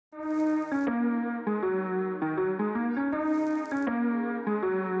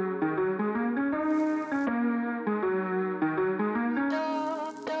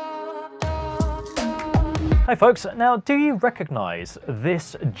Hi folks, now do you recognize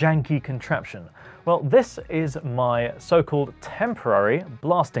this janky contraption? Well, this is my so-called temporary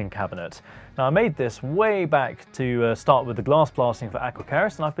blasting cabinet. Now I made this way back to start with the glass blasting for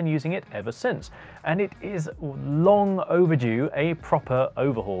Aorus, and I've been using it ever since. And it is long overdue a proper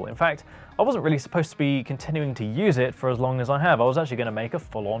overhaul. In fact, I wasn't really supposed to be continuing to use it for as long as I have. I was actually going to make a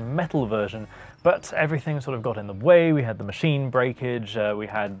full-on metal version, but everything sort of got in the way. We had the machine breakage, we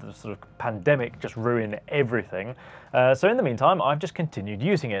had the sort of pandemic just ruin everything. So in the meantime, I've just continued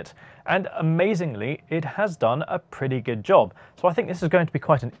using it. And amazingly, it has done a pretty good job. So I think this is going to be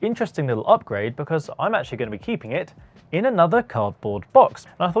quite an interesting little upgrade because I'm actually going to be keeping it in another cardboard box.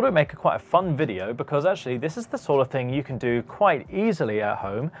 And I thought it would make quite a fun video because actually this is the sort of thing you can do quite easily at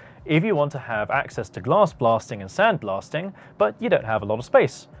home if you want to have access to glass blasting and sand blasting, but you don't have a lot of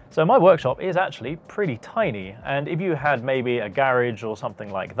space. So my workshop is actually pretty tiny, and if you had maybe a garage or something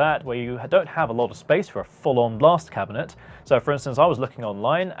like that where you don't have a lot of space for a full-on blast cabinet, so for instance I was looking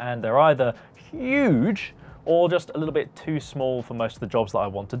online and they're either huge or just a little bit too small for most of the jobs that I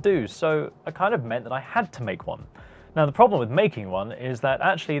want to do, so it kind of meant that I had to make one. Now the problem with making one is that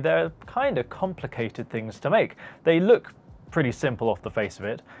actually they're kind of complicated things to make. They look pretty simple off the face of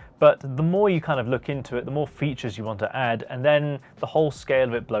it, but the more you kind of look into it, the more features you want to add, and then the whole scale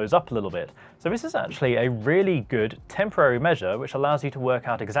of it blows up a little bit. So this is actually a really good temporary measure which allows you to work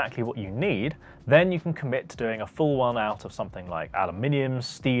out exactly what you need. Then you can commit to doing a full one out of something like aluminium,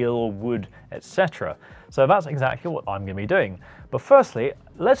 steel, wood, etc. So that's exactly what I'm going to be doing. But firstly,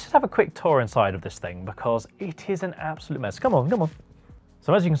 let's just have a quick tour inside of this thing because it is an absolute mess. Come on, come on.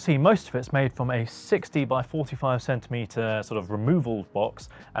 So as you can see, most of it's made from a 60 by 45 centimeter sort of removal box,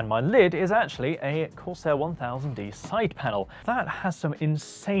 and my lid is actually a Corsair 1000D side panel. That has some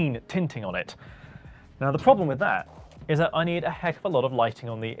insane tinting on it. Now the problem with that is that I need a heck of a lot of lighting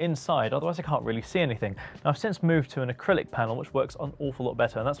on the inside, otherwise I can't really see anything. Now I've since moved to an acrylic panel which works an awful lot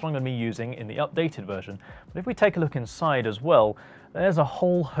better, and that's what I'm going to be using in the updated version. But if we take a look inside as well, there's a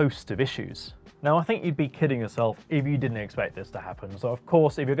whole host of issues. Now I think you'd be kidding yourself if you didn't expect this to happen. So of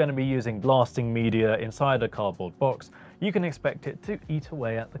course, if you're going to be using blasting media inside a cardboard box, you can expect it to eat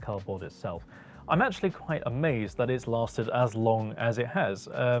away at the cardboard itself. I'm actually quite amazed that it's lasted as long as it has.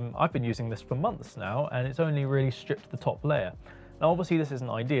 I've been using this for months now and it's only really stripped the top layer. Now obviously this isn't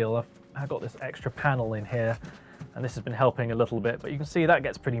ideal. I've got this extra panel in here and this has been helping a little bit, but you can see that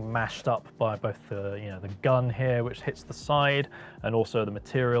gets pretty mashed up by both the, the gun here which hits the side, and also the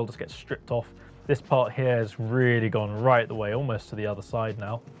material just gets stripped off. This part here has really gone right the way, almost to the other side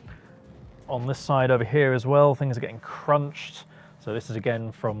now. On this side over here as well, things are getting crunched. So this is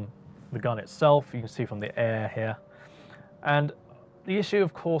again from the gun itself, you can see from the air here. And the issue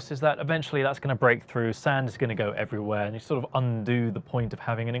of course is that eventually that's going to break through, sand is going to go everywhere, and you sort of undo the point of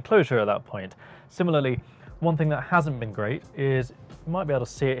having an enclosure at that point. Similarly, one thing that hasn't been great is, you might be able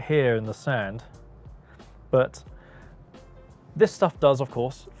to see it here in the sand, but this stuff does of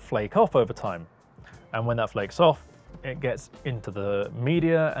course flake off over time. And when that flakes off, it gets into the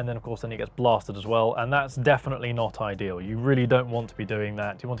media, and then of course then it gets blasted as well, and that's definitely not ideal. You really don't want to be doing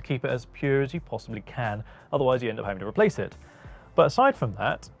that. You want to keep it as pure as you possibly can, otherwise you end up having to replace it. But aside from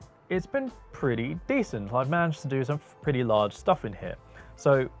that, it's been pretty decent. I've managed to do some pretty large stuff in here.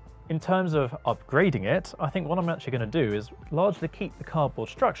 So in terms of upgrading it, I think what I'm actually going to do is largely keep the cardboard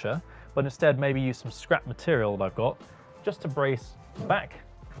structure, but instead maybe use some scrap material that I've got just to brace the back,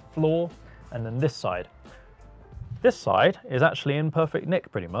 the floor, and then this side. This side is actually in perfect nick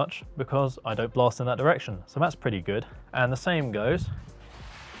pretty much because I don't blast in that direction, so that's pretty good. And the same goes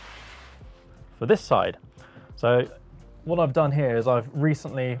for this side. So what I've done here is I've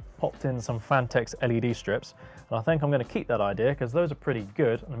recently popped in some Fantex LED strips, and I think I'm going to keep that idea because those are pretty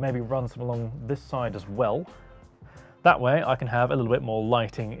good, and maybe run some along this side as well. That way I can have a little bit more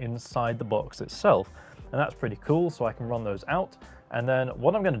lighting inside the box itself, and that's pretty cool, so I can run those out. And then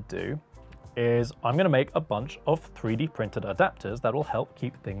what I'm going to do is I'm going to make a bunch of 3D printed adapters that will help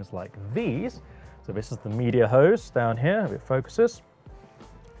keep things like these. So this is the media hose down here, if it focuses,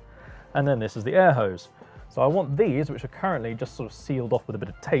 and then this is the air hose. So I want these, which are currently just sort of sealed off with a bit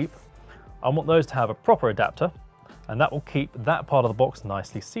of tape, I want those to have a proper adapter, and that will keep that part of the box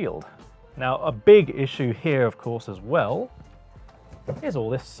nicely sealed. Now a big issue here of course as well is all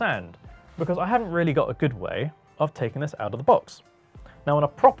this sand, because I haven't really got a good way of taking this out of the box. Now on a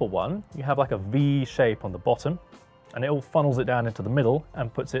proper one, you have like a V shape on the bottom, and it all funnels it down into the middle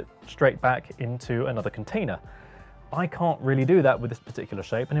and puts it straight back into another container. I can't really do that with this particular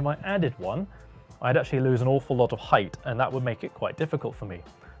shape, and if I added one, I'd actually lose an awful lot of height, and that would make it quite difficult for me.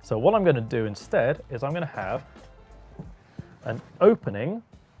 So what I'm going to do instead is I'm going to have an opening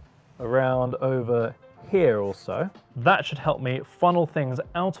around over here also. That should help me funnel things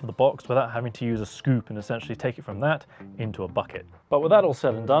out of the box without having to use a scoop and essentially take it from that into a bucket. But with that all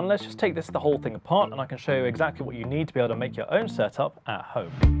said and done, let's just take the whole thing apart and I can show you exactly what you need to be able to make your own setup at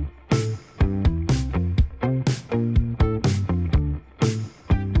home.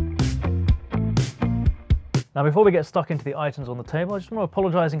 Now before we get stuck into the items on the table, I just want to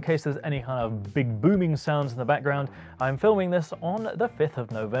apologise in case there's any kind of big booming sounds in the background. I'm filming this on the 5th of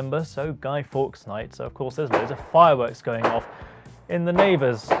November, so Guy Fawkes night, so of course there's loads of fireworks going off in the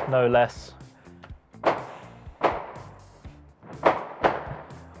neighbours, no less.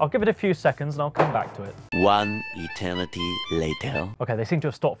 I'll give it a few seconds and I'll come back to it. One eternity later. Okay, they seem to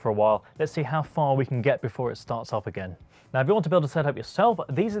have stopped for a while. Let's see how far we can get before it starts up again. Now, if you want to be able to set up yourself,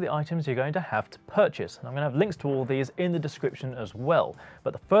 these are the items you're going to have to purchase. And I'm going to have links to all these in the description as well.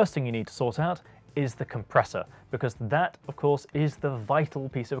 But the first thing you need to sort out is the compressor, because that, of course, is the vital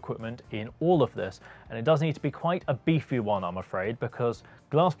piece of equipment in all of this. And it does need to be quite a beefy one, I'm afraid, because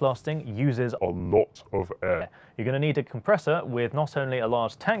glass blasting uses a lot of air. You're going to need a compressor with not only a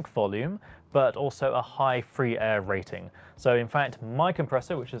large tank volume, but also a high free air rating. So in fact, my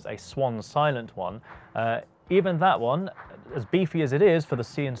compressor, which is a Swan Silent one, even that one, as beefy as it is for the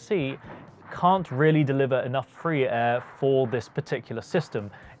CNC, can't really deliver enough free air for this particular system.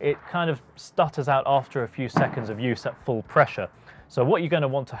 It kind of stutters out after a few seconds of use at full pressure. So what you're going to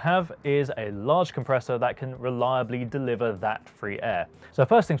want to have is a large compressor that can reliably deliver that free air. So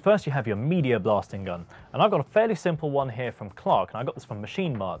first things first, you have your media blasting gun. And I've got a fairly simple one here from Clark, and I got this from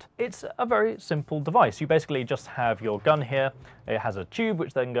Machine Mart. It's a very simple device. You basically just have your gun here. It has a tube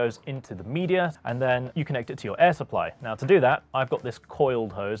which then goes into the media, and then you connect it to your air supply. Now to do that, I've got this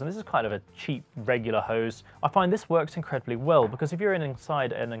coiled hose, and this is kind of a cheap regular hose. I find this works incredibly well because if you're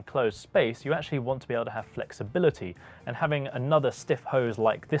inside an enclosed space, you actually want to be able to have flexibility, and having another stiff hose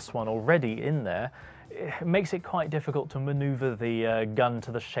like this one already in there, it makes it quite difficult to maneuver the gun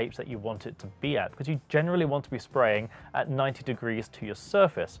to the shapes that you want it to be at, because you generally want to be spraying at 90 degrees to your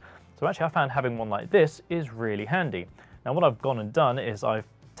surface. So actually I found having one like this is really handy. Now what I've gone and done is I've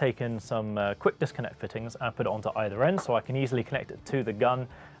taken some quick disconnect fittings and put it onto either end so I can easily connect it to the gun,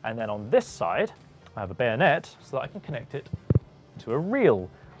 and then on this side I have a bayonet so that I can connect it to a reel.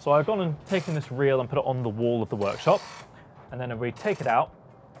 So I've gone and taken this reel and put it on the wall of the workshop, and then if we take it out,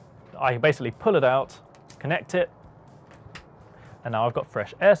 I basically pull it out, connect it, and now I've got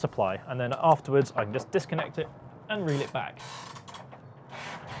fresh air supply, and then afterwards I can just disconnect it and reel it back.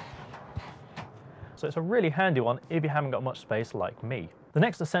 So it's a really handy one if you haven't got much space like me. The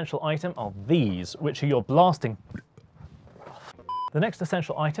next essential item are these, which are your blasting. The next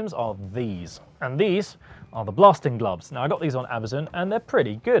essential items are these, and these are the blasting gloves. Now I got these on Amazon and they're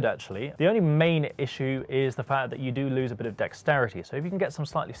pretty good actually. The only main issue is the fact that you do lose a bit of dexterity. So if you can get some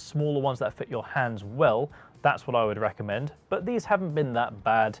slightly smaller ones that fit your hands well, that's what I would recommend. But these haven't been that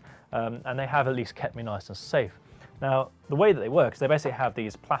bad, and they have at least kept me nice and safe. Now the way that they work is they basically have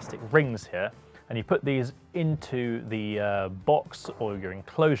these plastic rings here, and you put these into the box or your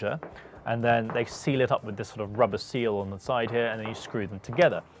enclosure, and then they seal it up with this sort of rubber seal on the side here, and then you screw them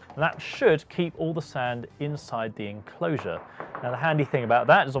together. And that should keep all the sand inside the enclosure. Now the handy thing about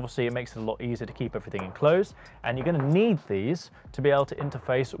that is obviously it makes it a lot easier to keep everything enclosed, and you're going to need these to be able to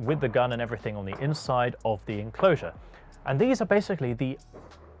interface with the gun and everything on the inside of the enclosure. And these are basically the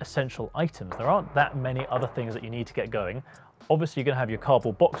essential items. There aren't that many other things that you need to get going. Obviously you're going to have your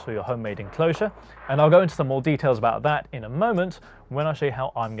cardboard box for your homemade enclosure, and I'll go into some more details about that in a moment when I show you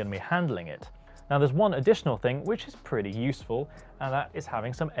how I'm going to be handling it. Now there's one additional thing which is pretty useful, and that is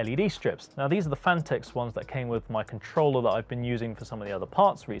having some LED strips. Now these are the Phanteks ones that came with my controller that I've been using for some of the other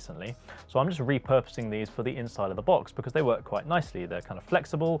parts recently. So I'm just repurposing these for the inside of the box because they work quite nicely. They're kind of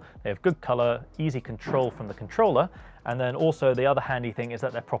flexible, they have good color, easy control from the controller, and then also the other handy thing is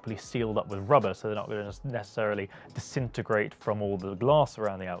that they're properly sealed up with rubber, so they're not going to necessarily disintegrate from all the glass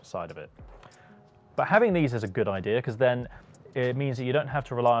around the outside of it. But having these is a good idea because then it means that you don't have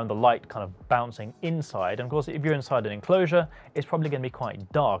to rely on the light kind of bouncing inside. And of course, if you're inside an enclosure, it's probably going to be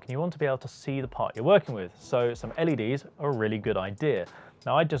quite dark and you want to be able to see the part you're working with. So some LEDs are a really good idea.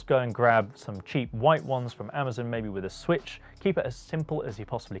 Now I'd just go and grab some cheap white ones from Amazon, maybe with a switch. Keep it as simple as you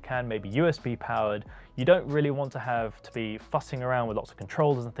possibly can, maybe USB powered. You don't really want to have to be fussing around with lots of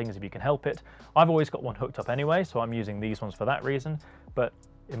controllers and things if you can help it. I've always got one hooked up anyway, so I'm using these ones for that reason. But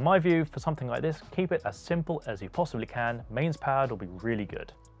in my view, for something like this, keep it as simple as you possibly can. Mains powered will be really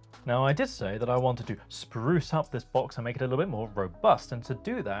good. Now I did say that I wanted to spruce up this box and make it a little bit more robust, and to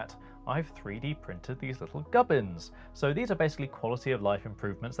do that I've 3D printed these little gubbins. So these are basically quality of life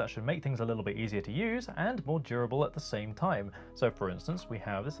improvements that should make things a little bit easier to use and more durable at the same time. So for instance, we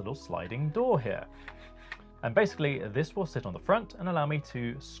have this little sliding door here. And basically this will sit on the front and allow me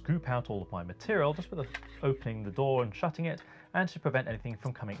to scoop out all of my material just with opening the door and shutting it, and to prevent anything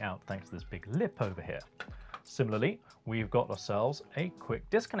from coming out thanks to this big lip over here. Similarly, we've got ourselves a quick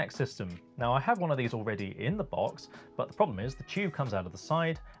disconnect system. Now I have one of these already in the box, but the problem is the tube comes out of the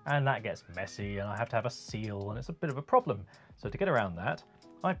side and that gets messy and I have to have a seal and it's a bit of a problem. So to get around that,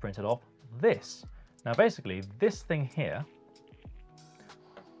 I printed off this. Now basically this thing here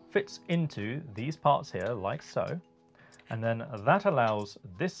fits into these parts here like so, and then that allows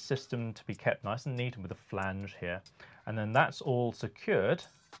this system to be kept nice and neat with a flange here, and then that's all secured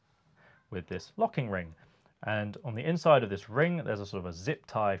with this locking ring. And on the inside of this ring there's a sort of a zip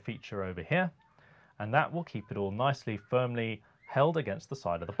tie feature over here, and that will keep it all nicely firmly held against the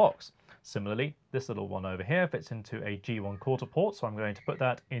side of the box. Similarly, this little one over here fits into a G1/4 port, so I'm going to put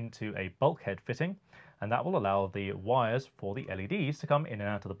that into a bulkhead fitting, and that will allow the wires for the LEDs to come in and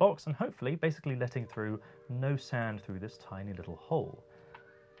out of the box, and hopefully basically letting through no sand through this tiny little hole.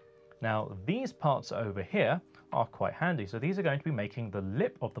 Now these parts over here are quite handy, so these are going to be making the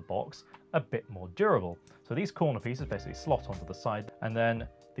lip of the box a bit more durable. So these corner pieces basically slot onto the side, and then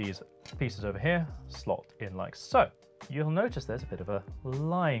these pieces over here slot in like so. You'll notice there's a bit of a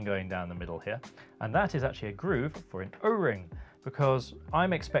line going down the middle here, and that is actually a groove for an O-ring, because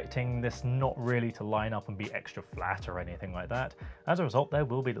I'm expecting this not really to line up and be extra flat or anything like that. As a result, there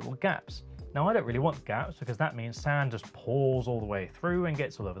will be little gaps. Now I don't really want gaps because that means sand just pours all the way through and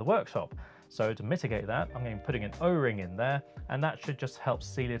gets all over the workshop. So to mitigate that, I'm going to be putting an O-ring in there, and that should just help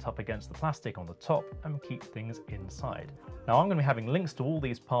seal it up against the plastic on the top and keep things inside. Now I'm going to be having links to all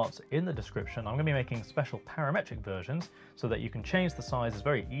these parts in the description. I'm going to be making special parametric versions so that you can change the sizes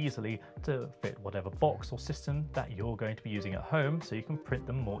very easily to fit whatever box or system that you're going to be using at home, so you can print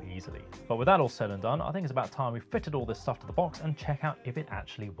them more easily. But with that all said and done, I think it's about time we fitted all this stuff to the box and check out if it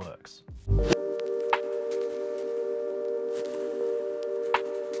actually works.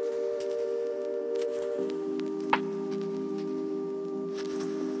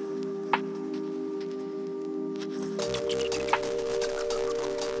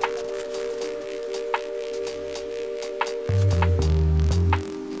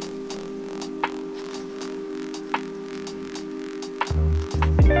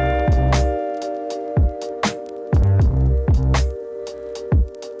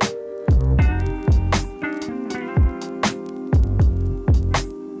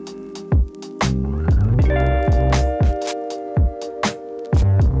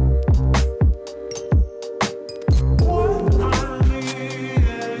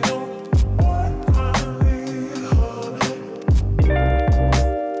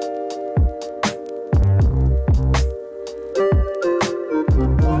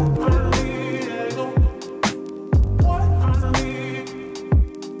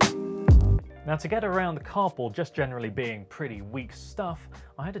 Now to get around the cardboard just generally being pretty weak stuff,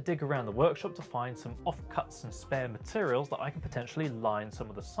 I had to dig around the workshop to find some offcuts and spare materials that I can potentially line some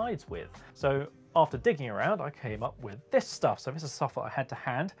of the sides with. So after digging around, I came up with this stuff. So this is stuff that I had to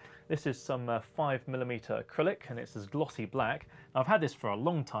hand. This is some 5mm acrylic, and it's this glossy black. Now, I've had this for a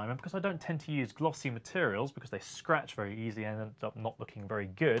long time, and because I don't tend to use glossy materials because they scratch very easily and end up not looking very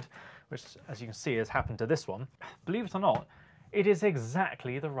good, which as you can see has happened to this one, believe it or not, it is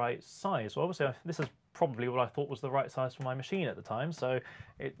exactly the right size. So obviously this is probably what I thought was the right size for my machine at the time, so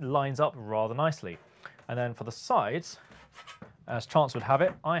it lines up rather nicely. And then for the sides, as chance would have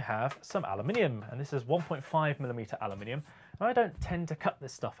it, I have some aluminium, and this is 1.5mm aluminium. And I don't tend to cut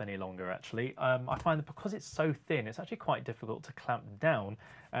this stuff any longer actually. I find that because it's so thin, it's actually quite difficult to clamp down,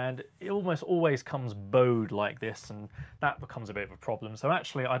 and it almost always comes bowed like this, and that becomes a bit of a problem. So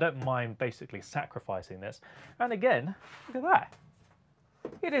actually I don't mind basically sacrificing this. And again, look at that.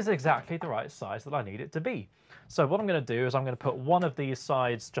 It is exactly the right size that I need it to be. So what I'm going to do is I'm going to put one of these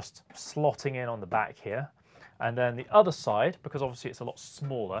sides just slotting in on the back here, and then the other side, because obviously it's a lot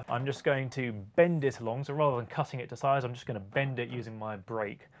smaller, I'm just going to bend it along. So rather than cutting it to size, I'm just going to bend it using my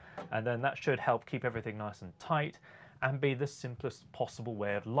brake, and then that should help keep everything nice and tight and be the simplest possible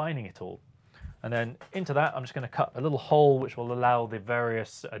way of lining it all. And then into that, I'm just going to cut a little hole which will allow the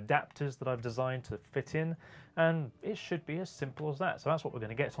various adapters that I've designed to fit in, and it should be as simple as that. So that's what we're going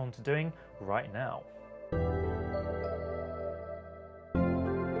to get on to doing right now.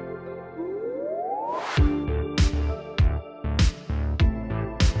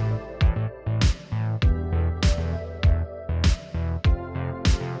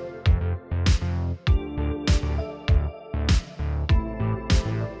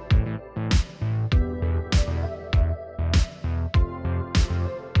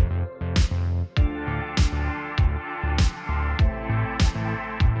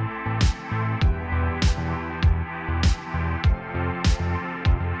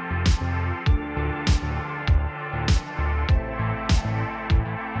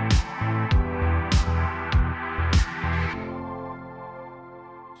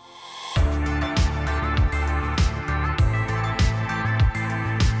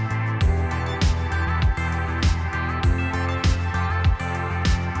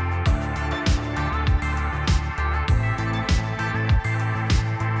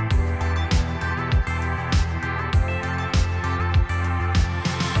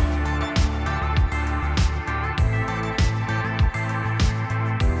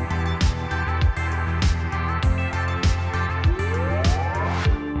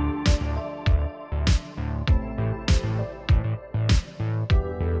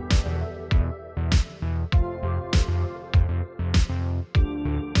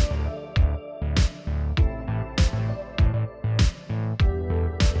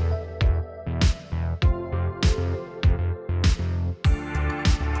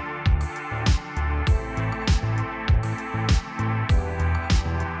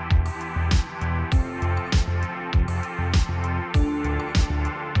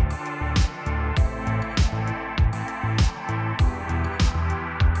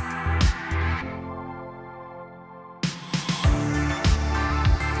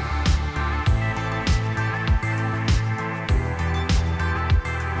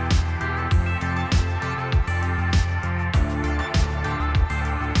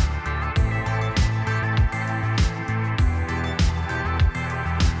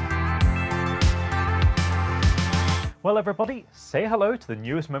 Well everybody, say hello to the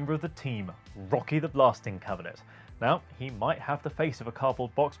newest member of the team, Rocky the Blasting Cabinet. Now, he might have the face of a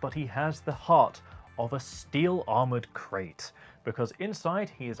cardboard box, but he has the heart of a steel armoured crate, because inside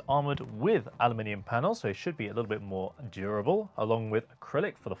he is armoured with aluminium panels, so he should be a little bit more durable, along with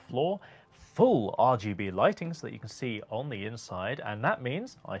acrylic for the floor, full RGB lighting so that you can see on the inside, and that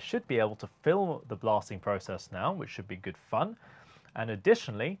means I should be able to film the blasting process now, which should be good fun. And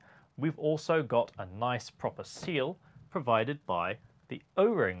additionally, we've also got a nice proper seal provided by the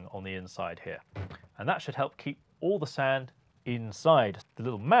O-ring on the inside here, and that should help keep all the sand inside. The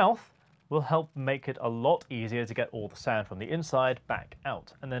little mouth will help make it a lot easier to get all the sand from the inside back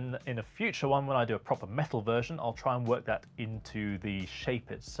out. And then in a future one, when I do a proper metal version, I'll try and work that into the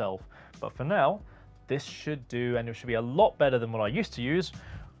shape itself. But for now, this should do, and it should be a lot better than what I used to use,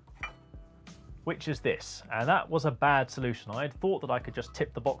 which is this. And that was a bad solution. I had thought that I could just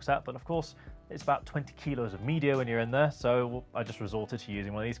tip the box out, but of course, it's about 20 kilos of media when you're in there, so I just resorted to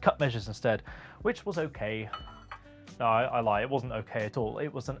using one of these cut measures instead, which was okay. No, I lie, it wasn't okay at all. It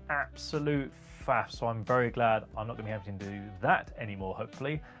was an absolute faff, so I'm very glad I'm not going to be having to do that anymore,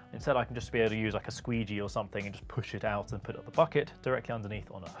 hopefully. Instead, I can just be able to use like a squeegee or something and just push it out and put it on the bucket directly underneath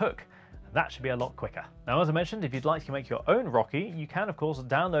on a hook. That should be a lot quicker. Now, as I mentioned, if you'd like to make your own Rocky, you can of course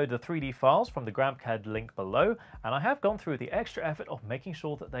download the 3D files from the GrabCAD link below, and I have gone through the extra effort of making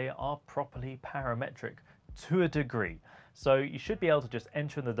sure that they are properly parametric to a degree. So you should be able to just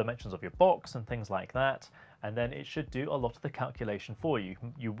enter in the dimensions of your box and things like that, and then it should do a lot of the calculation for you.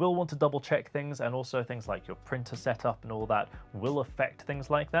 You will want to double check things, and also things like your printer setup and all that will affect things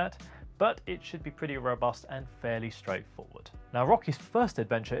like that, but it should be pretty robust and fairly straightforward. Now, Rocky's first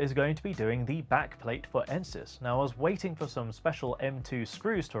adventure is going to be doing the backplate for Ensis. Now, I was waiting for some special M2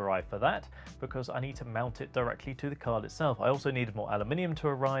 screws to arrive for that, because I need to mount it directly to the card itself. I also needed more aluminium to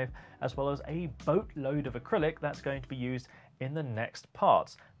arrive, as well as a boatload of acrylic that's going to be used in the next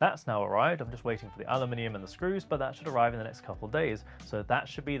parts. That's now arrived. I'm just waiting for the aluminium and the screws, but that should arrive in the next couple of days. So that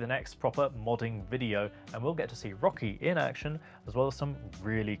should be the next proper modding video, and we'll get to see Rocky in action, as well as some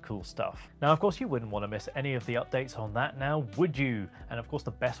really cool stuff. Now, of course, you wouldn't want to miss any of the updates on that now, would you? And of course, the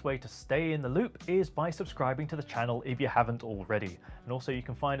best way to stay in the loop is by subscribing to the channel if you haven't already. And also, you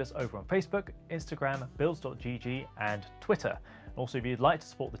can find us over on Facebook, Instagram, builds.gg, and Twitter. Also, if you'd like to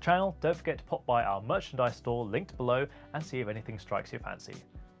support the channel, don't forget to pop by our merchandise store linked below and see if anything strikes your fancy.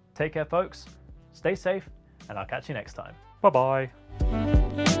 Take care, folks, stay safe, and I'll catch you next time. Bye-bye.